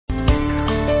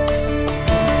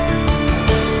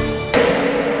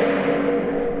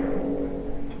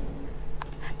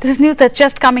This is news that's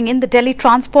just coming in. The Delhi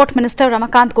Transport Minister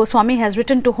Ramakant Goswami has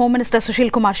written to Home Minister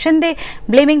Sushil Kumar Shinde,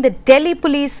 blaming the Delhi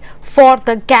police for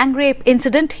the gang rape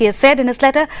incident. He has said in his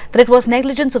letter that it was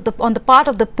negligence on the part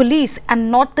of the police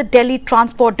and not the Delhi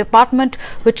Transport Department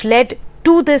which led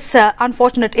to this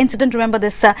unfortunate incident. Remember,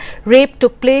 this rape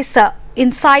took place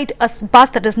inside a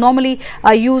bus that is normally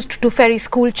used to ferry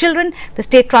school children. The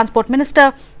State Transport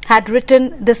Minister had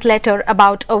written this letter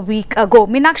about a week ago.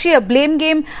 Meenakshi, a blame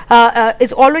game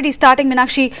is already starting.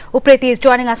 Meenakshi Upreti is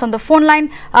joining us on the phone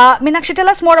line. Meenakshi, tell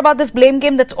us more about this blame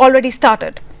game that's already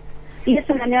started. Yes,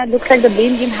 Ananya, looks like the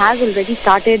blame game has already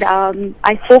started.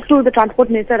 I spoke to the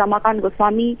Transport Minister Ramakant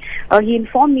Goswami. He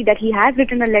informed me that he has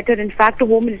written a letter, in fact, to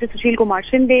Home Minister Sushil Kumar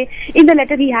Shinde. In the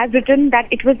letter, he has written that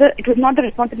it was not the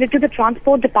responsibility of the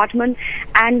Transport Department,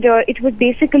 and it was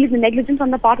basically the negligence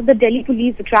on the part of the Delhi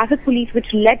police, the traffic police,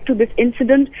 which led to this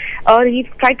incident. He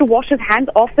tried to wash his hands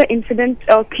off the incident.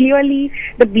 Clearly,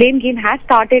 the blame game has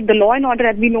started. The law and order,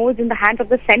 as we know, is in the hands of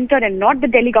the centre and not the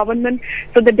Delhi government.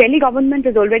 So the Delhi government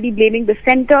is already blaming the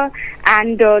centre,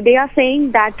 and they are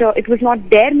saying that it was not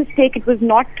their mistake, it was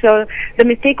not the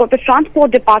mistake of the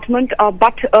Transport Department,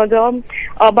 but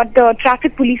the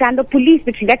traffic police and the police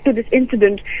which led to this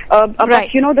incident. Right.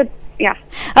 But you know that, yeah.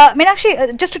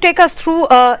 Meenakshi, just to take us through,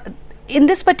 in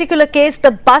this particular case,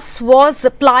 the bus was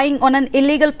plying on an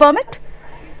illegal permit?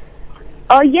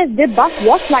 Yes, the bus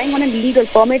was flying on an illegal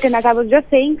permit, and as I was just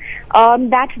saying,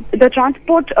 that the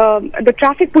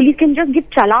traffic police can just give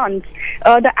challans.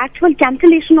 The actual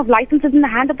cancellation of licenses in the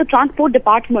hand of the Transport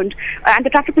Department, and the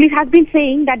traffic police has been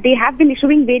saying that they have been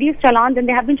issuing various challans and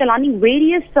they have been challaning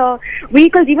various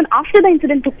vehicles even after the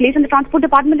incident took place, and the Transport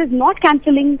Department is not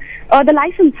cancelling the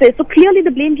licenses. So clearly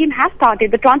the blame game has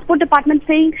started. The Transport Department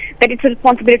saying that it's a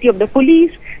responsibility of the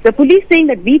police saying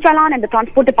that we challan and the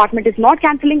Transport Department is not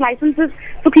cancelling licenses.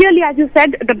 So clearly, as you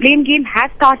said, the blame game has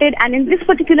started, and in this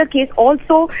particular case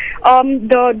also,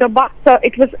 the bus,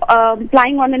 it was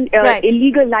flying on an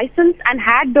illegal license and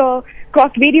had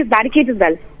crossed various barricades as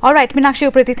well. All right, Meenakshi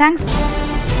Upreti, thanks.